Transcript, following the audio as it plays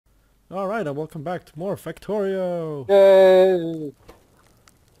Alright, and welcome back to more Factorio! Yay!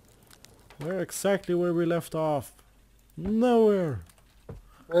 We're exactly where we left off. Nowhere!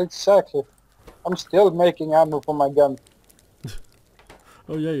 Exactly. I'm still making ammo for my gun.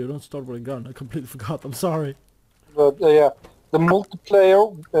 Oh yeah, you don't start with a gun. I completely forgot, I'm sorry. But yeah, the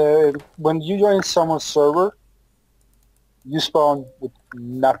multiplayer, when you join someone's server, you spawn with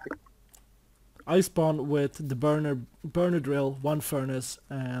nothing. I spawn with the burner drill, one furnace,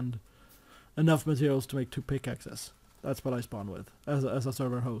 and enough materials to make 2 pickaxes. That's what I spawn with, as a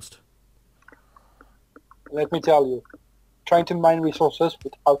server host. Let me tell you, trying to mine resources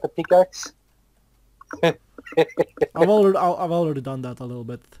without a pickaxe. I've already done that a little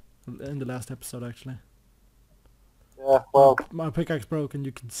bit in the last episode actually. Yeah, well, My pickaxe broke and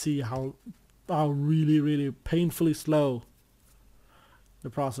you can see how really painfully slow the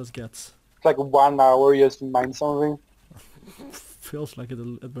process gets. it's like 1 hour just to mine something. Feels like it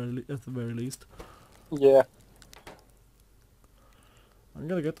at the very least. Yeah. I'm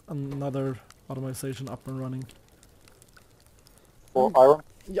gonna get another automation up and running. For iron.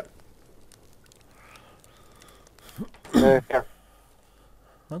 Yep. Here.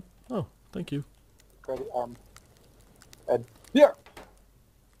 Huh? Oh, thank you. Ready, and here.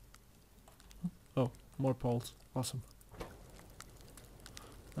 Oh, more poles. Awesome.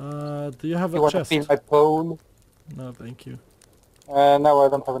 Do you have You a want chest? to feed my pole? No, thank you. No, I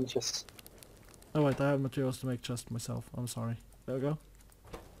don't have any chests. Oh wait, I have materials to make chest myself. I'm sorry. There we go.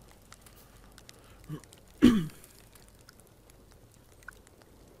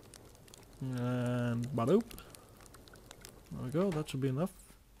 And badoop. There we go, that should be enough.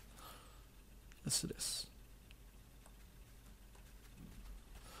 Yes it is.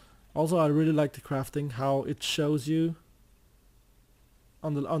 Also I really like the crafting, how it shows you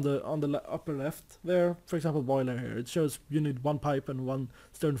on the upper left there, for example boiler here, it shows you need 1 pipe and 1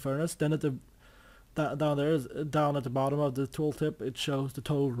 stone furnace. Then at the down at the bottom of the tooltip it shows the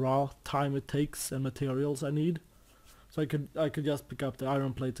total raw time it takes and materials I need. So I could just pick up the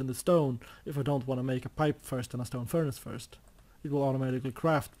iron plates and the stone if I don't want to make a pipe first and a stone furnace first. It will automatically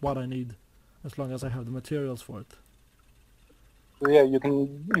craft what I need as long as I have the materials for it. So yeah, you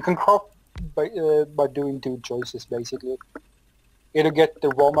can craft by doing 2 choices basically. Either get the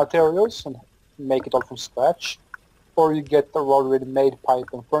raw materials and make it all from scratch, or you get the already made pipe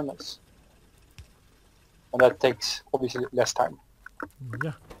and furnace. And that takes obviously less time.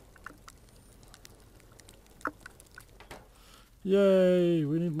 Yeah. Yay,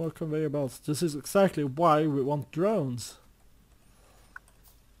 we need more conveyor belts. This is exactly why we want drones.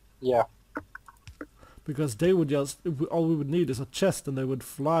 Yeah. Because they would just, all we would need is a chest and they would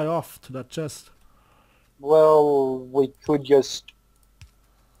fly off to that chest. Well, we could just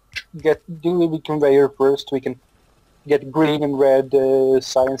do the conveyor first. We can get green and red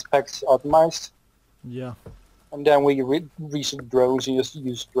science packs optimized. Yeah. And then we reset drones and just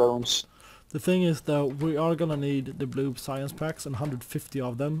use drones. The thing is though, we are gonna need the blue science packs and 150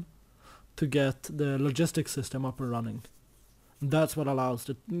 of them to get the logistics system up and running. That's what allows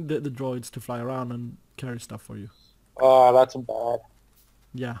the droids to fly around and carry stuff for you. That's bad.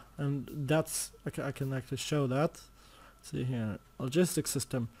 Yeah, and that's, I can actually show that. See here, logistics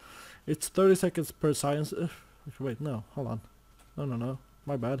system. It's 30 seconds per science, wait, no, hold on. No,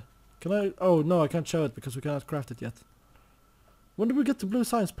 my bad. Can I, oh no, I can't show it because we cannot craft it yet. When did we get the blue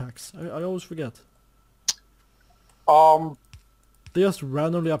science packs? I always forget. They just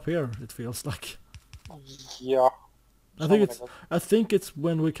randomly appear, it feels like. Yeah. I think it's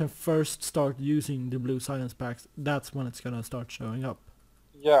when we can first start using the blue science packs, that's when it's gonna start showing up.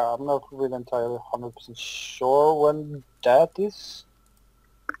 Yeah, I'm not really entirely 100% sure when that is.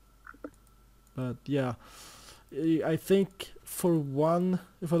 But yeah, I think for one,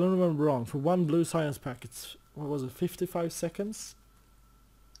 if I don't remember wrong, for 1 blue science pack it's, what was it, 55 seconds?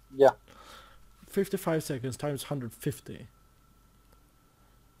 Yeah. 55 seconds times 150.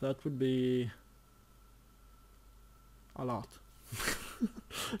 That would be a lot.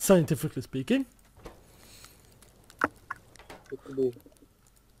 Scientifically speaking. It could be.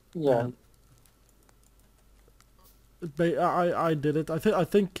 Yeah. I did it. I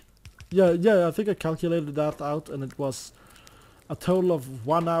think I think I calculated that out and it was a total of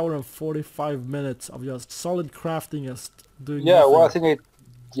 1 hour and 45 minutes of just solid crafting, just doing Yeah, nothing. well, I think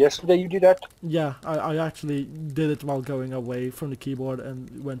yesterday you did that. Yeah, I actually did it while going away from the keyboard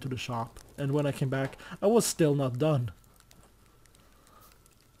and went to the shop. And when I came back, I was still not done.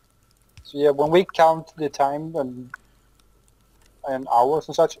 So yeah, when we count the time and hours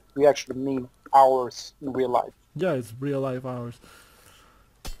and such, we actually mean hours in real life. Yeah, it's real life hours.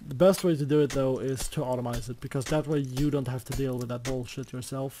 The best way to do it though is to automize it, because that way you don't have to deal with that bullshit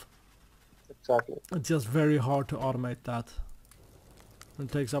yourself. Exactly. It's just very hard to automate that.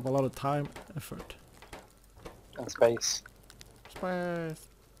 It takes up a lot of time, effort. And space. Space.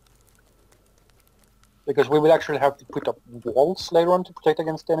 Because we will actually have to put up walls later on to protect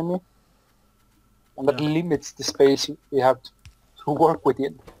against the enemy. And that Yeah. limits the space we have to work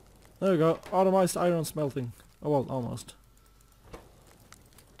within. There you go. Automized iron smelting. Oh, well, almost.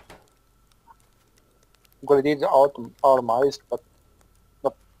 Well, it is automized, but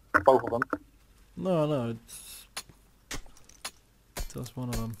not both of them. No, it's just one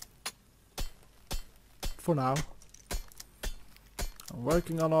of them. For now. I'm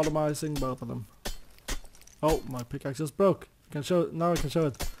working on automizing both of them. Oh, my pickaxe just broke. I can show now I can show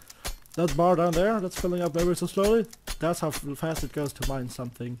it. That bar down there that's filling up ever so slowly, that's how fast it goes to mine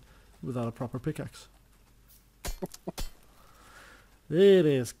something without a proper pickaxe. It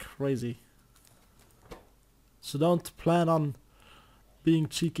is crazy. So don't plan on being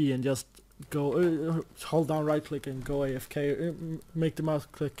cheeky and just go hold down right click and go AFK, make the mouse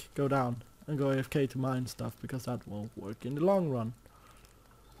click go down and go AFK to mine stuff, because that won't work in the long run.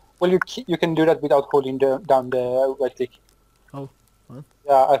 Well, you can do that without holding down the right click. Oh, what?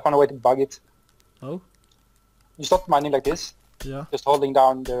 Yeah, I found a way to bug it. Oh, You stop mining like this, yeah, just holding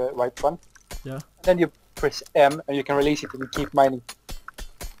down the right one. yeah. And then you press M and you can release it and you keep mining.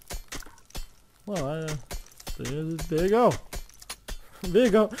 Well, there you go. There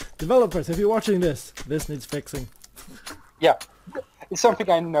you go. Developers, if you're watching this needs fixing. Yeah, it's something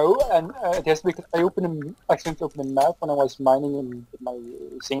I know, and it has because I accidentally opened a map when I was mining in my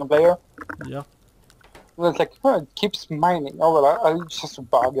single player. Yeah. And it's like, oh, it keeps mining. Oh well, I just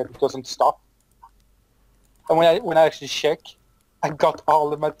bug it doesn't stop. And when I actually check, I got all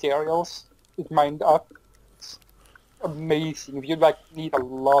the materials it mined up. It's amazing. If you like need a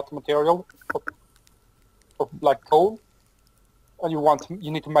lot of material of like coal, and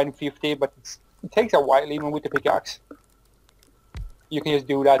you need to mine 50, but it takes a while even with the pickaxe. You can just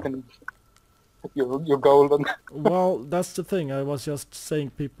do that and you're golden. Well, that's the thing. I was just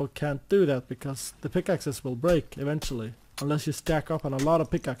saying people can't do that because the pickaxes will break eventually, unless you stack up on a lot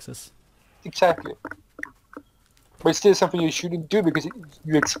of pickaxes. Exactly. But it's still something you shouldn't do because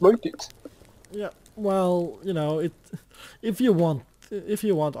you exploit it. Yeah. Well, you know, if you want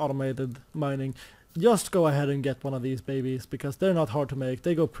automated mining, just go ahead and get one of these babies, because they're not hard to make.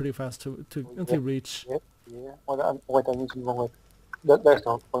 They go pretty fast to reach. Yeah. Wait, I'm using the wrong way. That's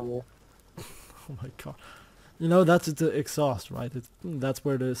not for you. Oh my god. You know, that's the exhaust, right? That's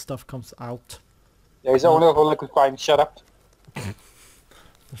where the stuff comes out. Yeah, it's only all I could find. Shut up.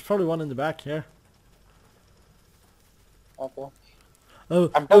 There's probably one in the back here. Okay.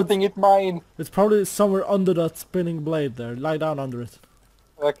 Oh, I'm helping it mine. it's probably somewhere under that spinning blade there. Lie down under it.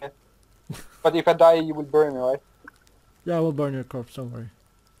 Okay. But if I die, you will bury me, right? Yeah, I will burn your corpse, don't worry.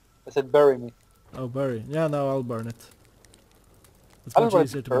 I said bury me. Oh, bury. Yeah, no, I'll burn it. It's I much don't want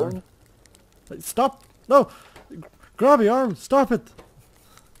easier to to burn. burn. Wait, stop! No! Grabby arm! Stop it!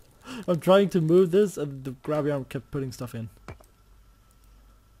 I'm trying to move this and the grabby arm kept putting stuff in.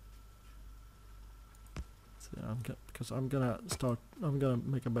 So yeah, because I'm gonna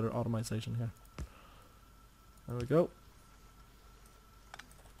make a better automation here. There we go.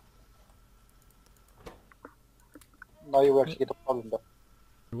 Now you will actually get a problem though.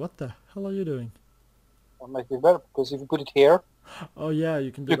 What the hell are you doing? That might be better because if you put it here, Oh yeah,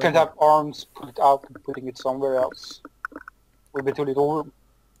 you can do you that. can have arms put it out and putting it somewhere else. Will be too little room.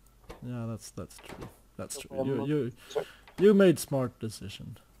 Yeah, that's true. That's true. Sorry. You made smart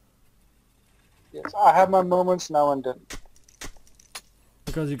decision. Yes, I have my moments now and then.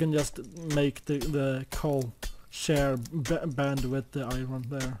 Because you can just make the coal share band with the iron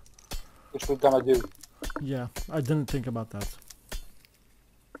there. Which we're gonna do. Yeah, I didn't think about that.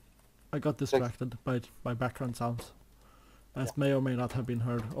 I got distracted by background sounds. That may or may not have been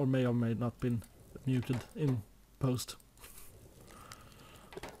heard, or may not been muted in post.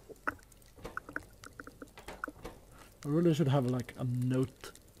 I really should have like a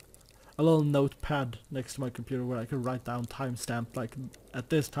little notepad next to my computer where I can write down timestamp, like at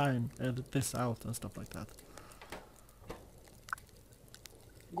this time, edit this out and stuff like that.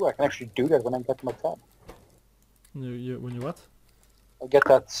 Ooh, I can actually do that when I get my tab. When you what? I get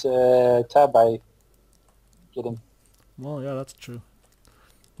that tab by getting. Well, yeah, that's true.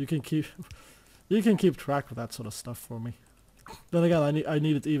 You can keep track of that sort of stuff for me. Then again, I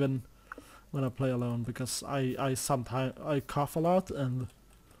need it even when I play alone, because I sometimes cough a lot, and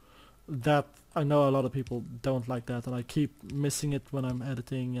that I know a lot of people don't like that, and I keep missing it when I'm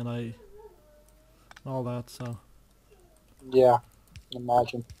editing and all that, so Yeah,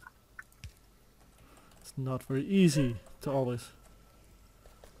 imagine. it's not very easy to always.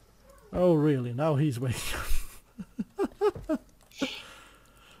 Oh really? Now he's waking up.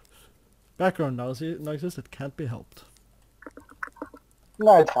 Background noises that can't be helped.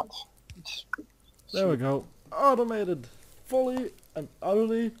 No, it can't. It's There we go. Automated. Fully and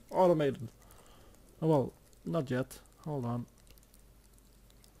utterly automated. Oh, well, not yet. Hold on.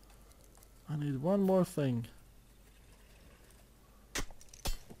 I need one more thing.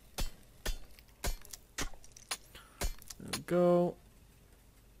 There we go.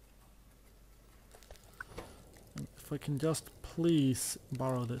 And if I can just please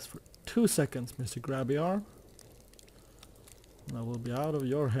borrow this for 2 seconds, Mr. Grabby Arm. And I will be out of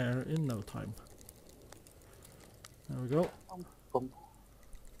your hair in no time. There we go. Boom.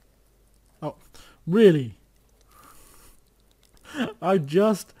 Oh, really? I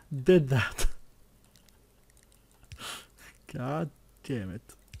just did that. God damn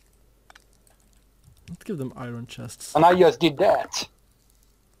it. Let's give them iron chests. And I just did that.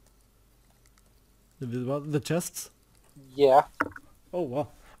 The chests? Yeah, Oh wow.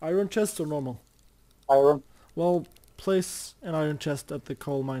 Iron chests or normal? iron. Well, place an iron chest at the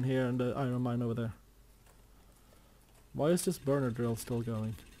coal mine here and the iron mine over there. Why is this burner drill still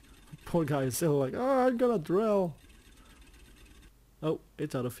going? Poor guy is still like, oh, I'm gonna drill. Oh,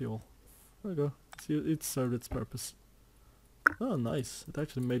 it's out of fuel. There we go. See, it served its purpose. Oh, nice. It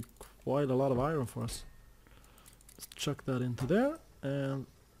actually made quite a lot of iron for us. Let's chuck that into there, and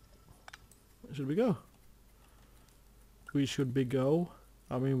where should we go? We should be go.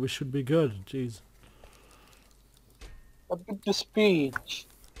 I mean, we should be good. Jeez. But with the speech.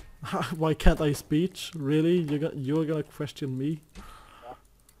 Why can't I speech? Really? You're gonna question me?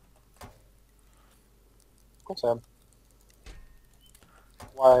 Of course I am.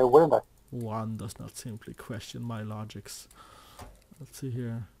 Why wouldn't I? One does not simply question my logics. Let's see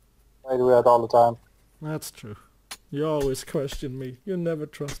here. I do that all the time. That's true. You always question me. You never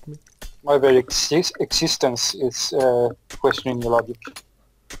trust me. My very existence is questioning your logic.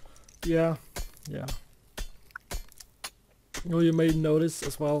 Yeah, yeah. Well, you may notice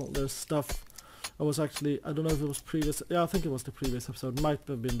as well, there's stuff. I don't know if it was previous. Yeah, I think it was the previous episode. Might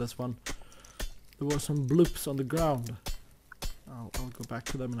have been this one. There were some bloops on the ground. I'll go back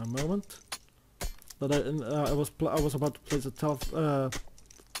to them in a moment. But I was about to place a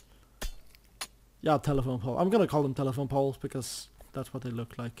telephone pole. I'm gonna call them telephone poles because that's what they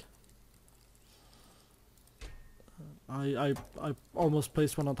look like. I almost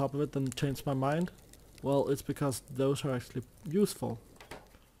placed one on top of it and changed my mind. Well, it's because those are actually useful.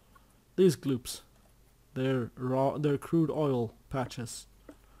 These gloops, they're crude oil patches,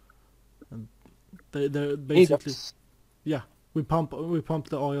 and they're basically we pump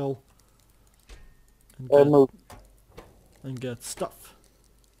the oil and get stuff.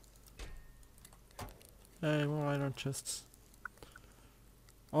 Hey, more iron chests.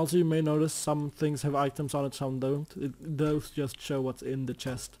 Also, you may notice some things have items on it, some don't. Those just show what's in the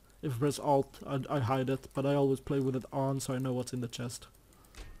chest. If I press Alt, I hide it, but I always play with it on so I know what's in the chest.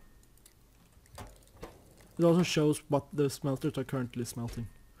 It also shows what the smelters are currently smelting,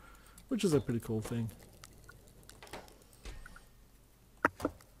 which is a pretty cool thing.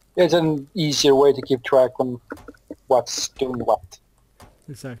 It's an easier way to keep track on what's doing what.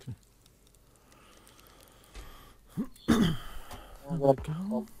 Exactly. I'm gonna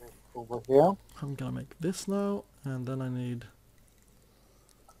go over here. I'm gonna make this now, and then I need...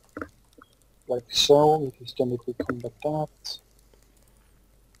 Like so, if you stand it, we come like that.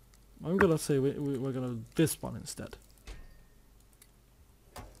 I'm gonna say we're gonna do this one instead.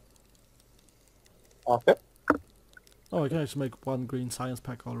 Okay. Oh, I can actually make one green science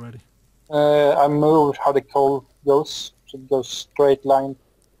pack already. I moved how the coal goes, so it goes straight line.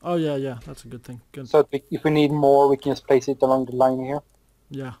 Oh yeah, that's a good thing. Good. So if we need more, we can just place it along the line here.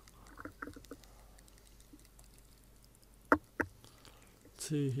 Yeah. Let's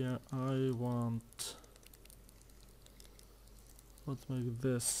see here. I want... Let's make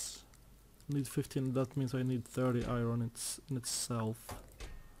this. I need 15. That means I need 30 iron in itself.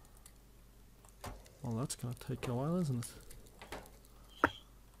 Well, that's gonna take a while, isn't it?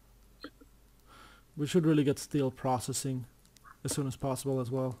 We should really get steel processing as soon as possible as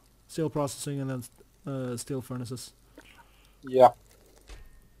well. Steel processing and then steel furnaces. Yeah.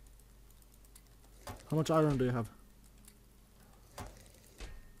 How much iron do you have?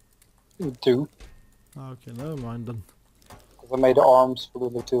 2. Okay, never mind then. Because I made the arms for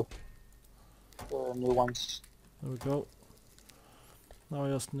the 2 new ones. There we go. Now I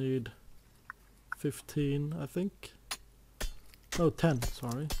just need 15, I think. No, 10,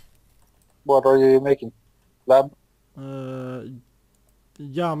 sorry. What are you making? Lab?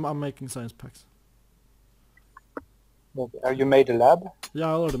 Yeah, I'm making science packs. Okay. Have you made a lab? Yeah,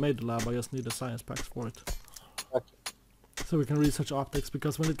 I already made the lab. I just need the science packs for it. Okay. So we can research optics,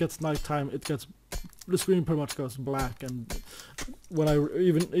 because when it gets nighttime, the screen pretty much goes black, and when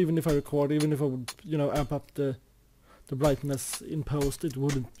even if I record, even if I would amp up the brightness in post, you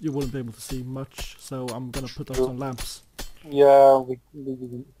wouldn't be able to see much. So I'm gonna put on True. some lamps. Yeah, we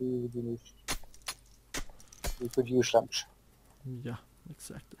could use lamps. Yeah,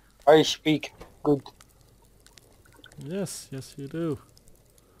 exactly. I speak good. Yes, you do.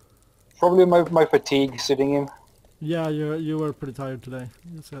 Probably my fatigue sitting in. Yeah, you were pretty tired today.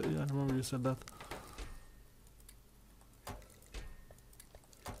 Yeah, I remember you said that.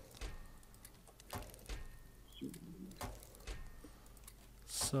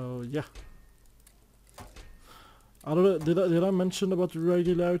 So yeah. I don't know. Did I mention about the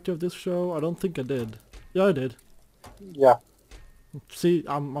regularity of this show? I don't think I did. Yeah, I did. Yeah. See,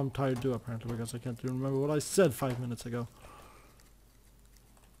 I'm tired too apparently, because I can't even remember what I said 5 minutes ago.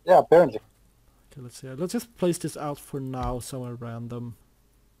 Yeah, apparently. Okay, let's see. Let's just place this out for now somewhere random.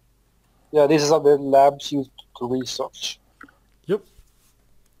 Yeah, this is how the labs used to research. Yep.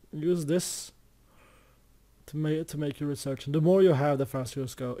 Use this to make your research, and the more you have, the faster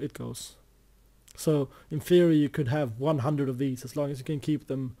it goes. So in theory, you could have 100 of these, as long as you can keep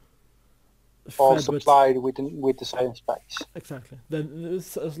them All fed with. supplied with the science packs. Exactly. Then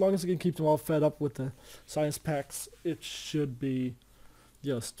as long as you can keep them all fed up with the science packs, it should be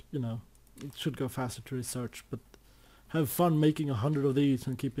just it should go faster to research. But have fun making 100 of these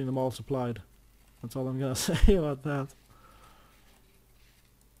and keeping them all supplied. That's all I'm gonna say about that.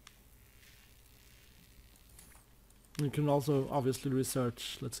 You can also obviously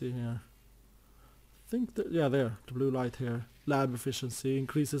research. Let's see here. I think that there, the blue light here. Lab efficiency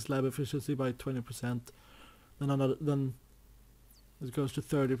increases lab efficiency by 20%. Then it goes to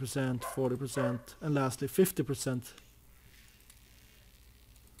 30%, 40%, and lastly 50%.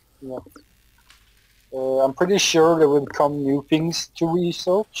 Yeah. I'm pretty sure there will come new things to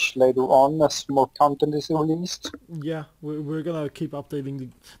research later on as more content is released. Yeah, we're gonna keep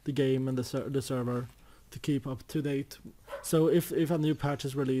updating the game and the server to keep up to date. So if a new patch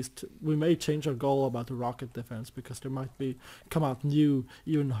is released, we may change our goal about the rocket defense, because there might come out new,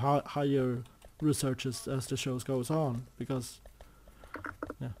 even higher researches as the shows goes on, because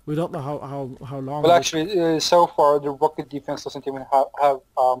we don't know how long. Well, actually, so far the rocket defense doesn't even have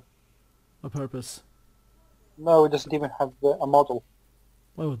a purpose. no, it doesn't even have a model.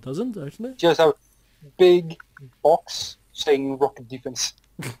 Oh, it doesn't actually. Just a big box saying rocket defense.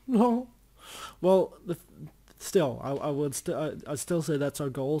 No. Well, still, I still say that's our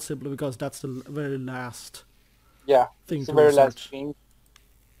goal, simply because that's the very last Yeah, thing it's to the very research. last thing.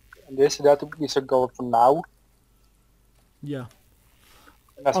 And that is a goal for now. Yeah.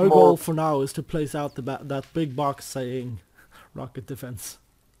 And that's Our more, goal for now is to place out that big box saying rocket defense.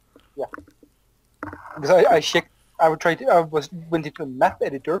 yeah. Because I checked, went into a map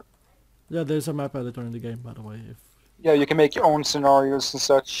editor. Yeah, there's a map editor in the game, by the way. Yeah, you can make your own scenarios and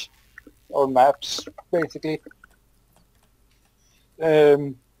such, or maps, basically.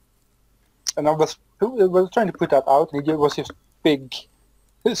 And I was trying to put that out, and it was this big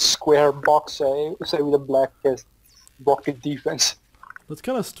square box, say with a black rocket defense. That's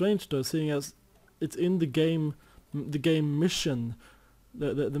kind of strange though, seeing as it's in the game mission,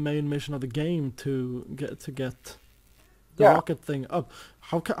 the main mission of the game to get the Yeah. rocket thing up.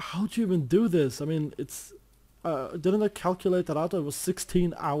 How do you even do this? I mean, it's didn't I calculate that out? It was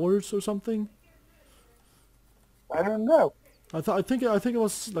 16 hours or something. I don't know. I think it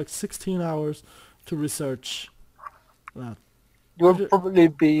was like 16 hours to research that. You will probably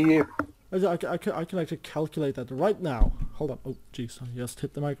be... I can actually calculate that right now. Hold on. Oh, jeez. I just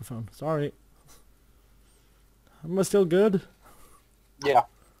hit the microphone. Sorry. Am I still good? Yeah.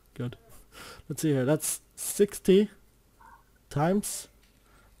 Good. Let's see here. That's 60 times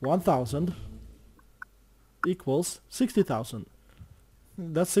 1,000 equals 60,000.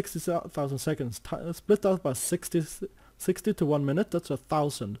 That's 60,000 seconds. Split out by 60 to 1 minute. That's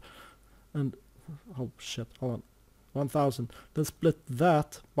 1,000. And oh shit. Hold on. 1,000. Then split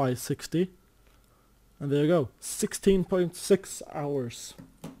that by 60. And there you go. 16.6 hours.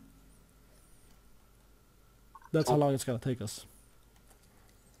 That's how long it's gonna take us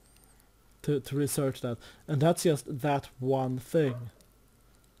to research that. And that's just that one thing.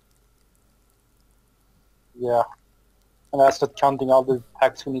 Yeah. And that's not counting all the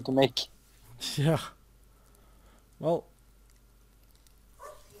packs we need to make. Yeah. Well,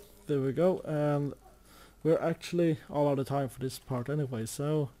 there we go. And we're actually all out of time for this part anyway,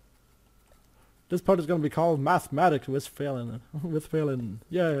 so this part is going to be called Mathematics with Phealin. With Phealin.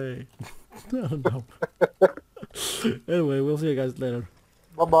 Yay! I don't know. Anyway, we'll see you guys later.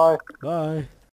 Bye bye. Bye.